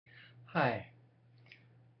Hi,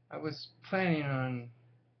 I was planning on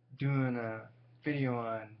doing a video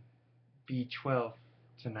on B12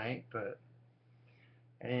 tonight, but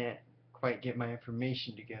I didn't quite get my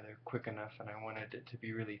information together quick enough and I wanted it to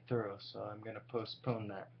be really thorough, so I'm going to postpone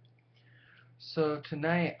that. So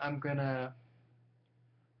tonight I'm going to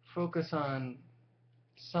focus on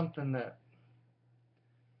something that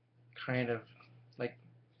kind of like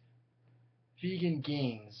vegan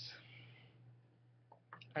gains.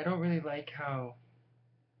 I don't really like how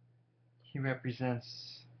he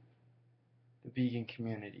represents the vegan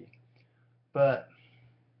community, but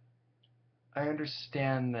I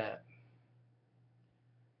understand that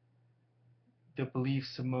the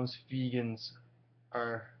beliefs of most vegans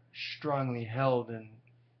are strongly held and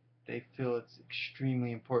they feel it's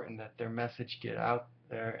extremely important that their message get out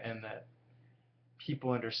there and that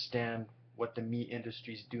people understand what the meat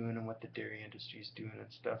industry is doing and what the dairy industry is doing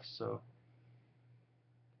and stuff. So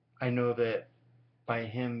I know that by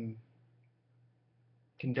him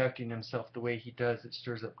conducting himself the way he does, it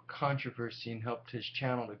stirs up controversy and helped his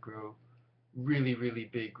channel to grow really, really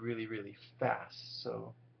big, really, really fast.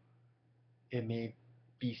 So it may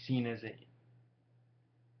be seen as a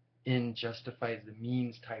end justifies the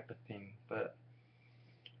means type of thing, but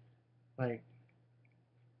like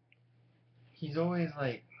he's always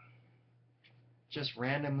like just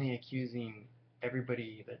randomly accusing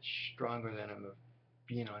everybody that's stronger than him of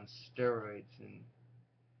being on steroids and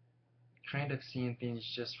kind of seeing things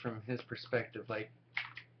just from his perspective. Like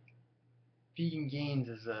Vegan Gains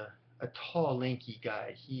is a tall, lanky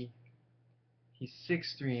guy. He's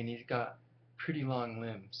 6'3" and he's got pretty long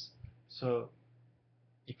limbs. So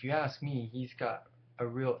if you ask me, he's got a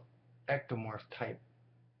real ectomorph type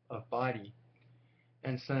of body.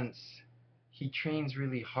 And since he trains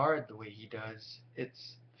really hard the way he does,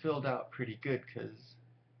 it's filled out pretty good because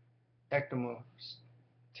ectomorphs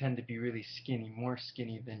tend to be really skinny, more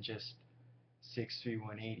skinny than just 6'3",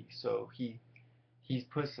 180. So he's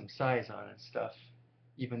put some size on and stuff,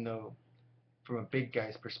 even though from a big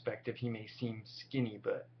guy's perspective he may seem skinny,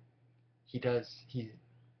 but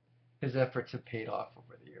his efforts have paid off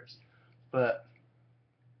over the years. But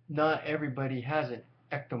not everybody has an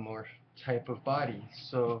ectomorph type of body,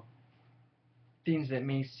 so things that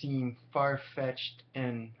may seem far-fetched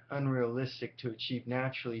and unrealistic to achieve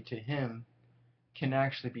naturally to him can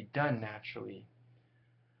actually be done naturally.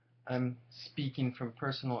 I'm speaking from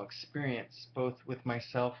personal experience, both with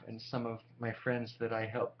myself and some of my friends that I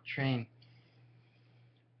help train.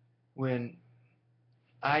 When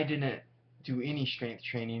I didn't do any strength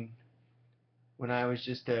training, when I was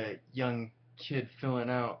just a young kid filling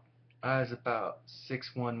out, I was about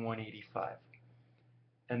 6'1", 185.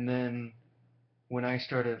 And then when I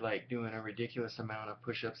started like doing a ridiculous amount of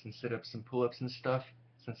push-ups and sit-ups and pull-ups and stuff,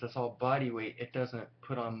 since that's all body weight, it doesn't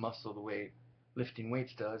put on muscle the way lifting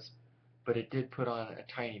weights does, but it did put on a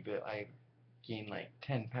tiny bit. I gained like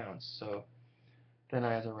 10 pounds, so then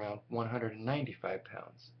I was around 195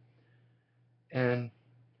 pounds. And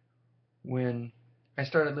when I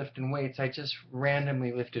started lifting weights, I just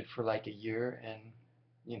randomly lifted for like a year and,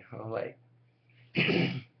 like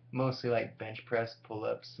mostly like bench press,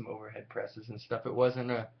 pull-ups, some overhead presses and stuff. It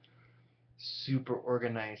wasn't a super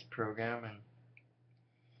organized program, and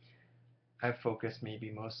I focused maybe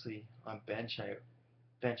mostly on bench.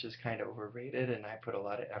 Bench is kind of overrated, and I put a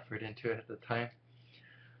lot of effort into it at the time.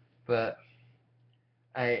 But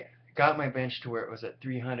I got my bench to where it was at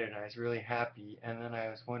 300, and I was really happy. And then I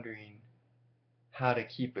was wondering how to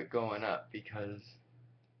keep it going up because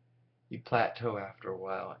you plateau after a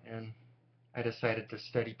while. And I decided to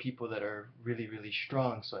study people that are really, really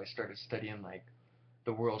strong. So I started studying like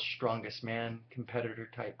the world's strongest man competitor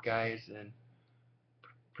type guys and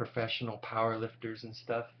professional power lifters and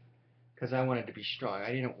stuff because I wanted to be strong.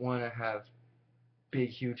 I didn't want to have big,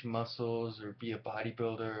 huge muscles or be a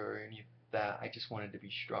bodybuilder or any of that. I just wanted to be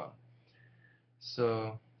strong.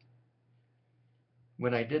 So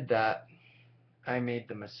when I did that, I made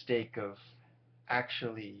the mistake of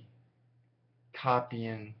actually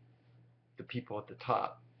copying the people at the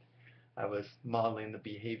top. I was modeling the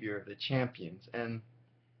behavior of the champions, and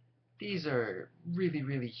these are really,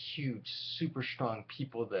 really huge, super strong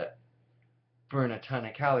people that burn a ton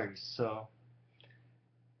of calories. So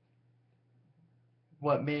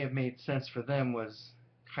what may have made sense for them was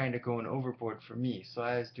kind of going overboard for me. So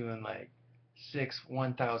I was doing like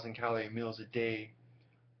 1,000 calorie meals a day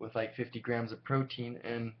with like 50 grams of protein,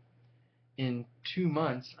 and in 2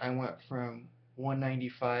 months I went from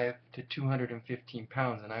 195 to 215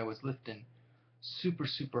 pounds, and I was lifting super,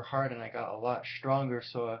 super hard, and I got a lot stronger.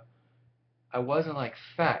 So I wasn't like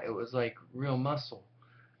fat, it was like real muscle.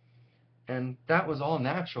 And that was all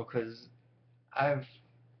natural because I've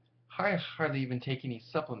hardly even taken any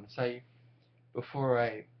supplements. Before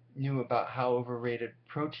I knew about how overrated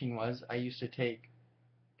protein was, I used to take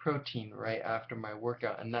protein right after my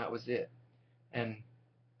workout, and that was it. And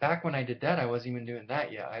back when I did that, I wasn't even doing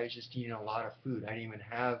that yet. I was just eating a lot of food. I didn't even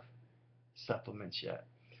have supplements yet.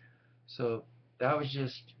 So that was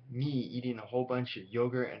just me eating a whole bunch of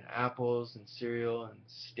yogurt and apples and cereal and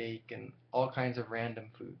steak and all kinds of random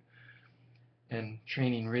food and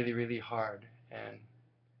training really, really hard and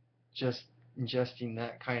just ingesting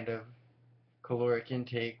that kind of caloric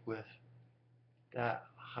intake with that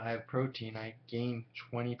high of protein. I gained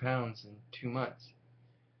 20 pounds in 2 months.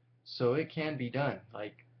 So it can be done.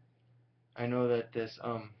 Like, I know that this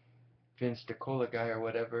Vince DeCola guy or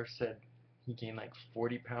whatever said he gained like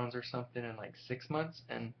 40 pounds or something in like 6 months,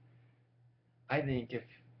 and I think if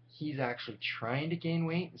he's actually trying to gain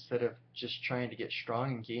weight instead of just trying to get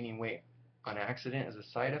strong and gaining weight on accident as a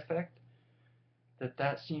side effect,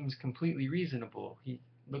 that seems completely reasonable. He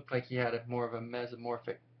looked like he had more of a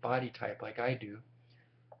mesomorphic body type like I do,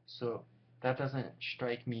 so that doesn't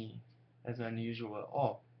strike me as unusual at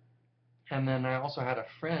all. And then I also had a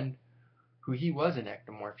friend who he was an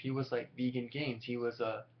ectomorph. He was like Vegan Gains. He was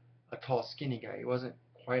a tall, skinny guy. He wasn't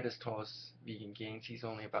quite as tall as Vegan Gains. He's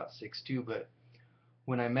only about 6'2", but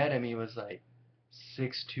when I met him, he was like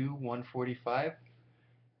 6'2", 145,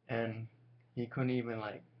 and he couldn't even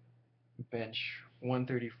like bench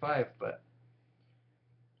 135. But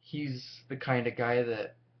he's the kind of guy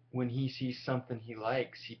that when he sees something he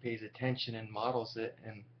likes, he pays attention and models it,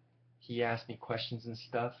 and he asked me questions and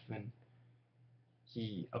stuff, and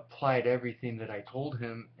he applied everything that I told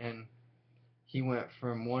him, and he went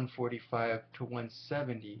from 145 to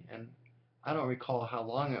 170, and I don't recall how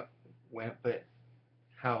long it went, but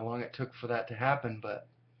how long it took for that to happen, but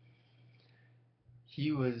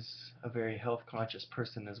he was a very health conscious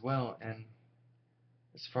person as well, and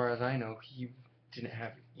as far as I know, he didn't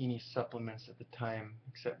have any supplements at the time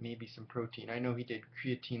except maybe some protein. I know he did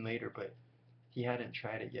creatine later, but he hadn't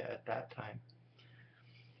tried it yet at that time.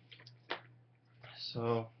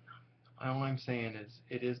 So all I'm saying is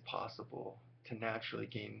it is possible to naturally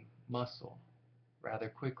gain muscle rather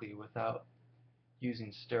quickly without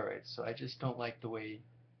using steroids. So I just don't like the way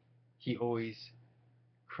he always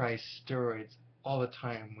cries steroids all the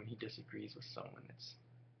time when he disagrees with someone. It's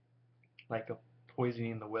like a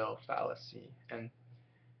poisoning the well fallacy. And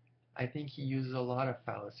I think he uses a lot of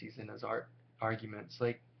fallacies in his arguments.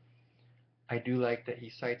 Like, I do like that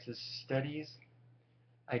he cites his studies.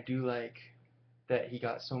 I do like that he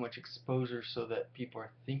got so much exposure so that people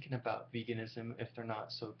are thinking about veganism if they're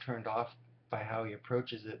not so turned off by how he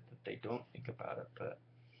approaches it that they don't think about it. But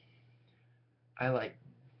I like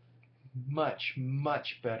much,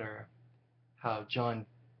 much better how John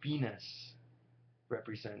Venus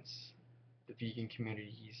represents the vegan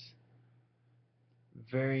community. He's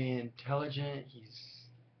very intelligent, he's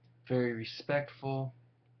very respectful,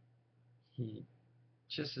 he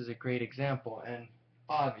just is a great example, and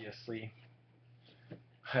obviously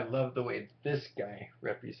I love the way this guy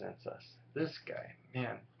represents us. This guy,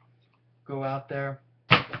 man, go out there,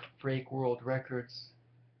 break world records,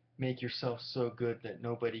 make yourself so good that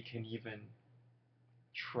nobody can even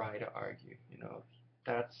try to argue.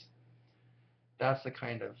 That's that's the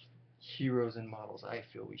kind of heroes and models I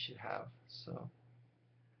feel we should have. So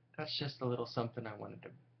that's just a little something I wanted to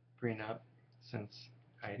bring up since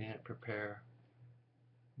I didn't prepare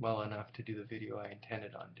well enough to do the video I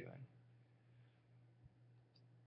intended on doing.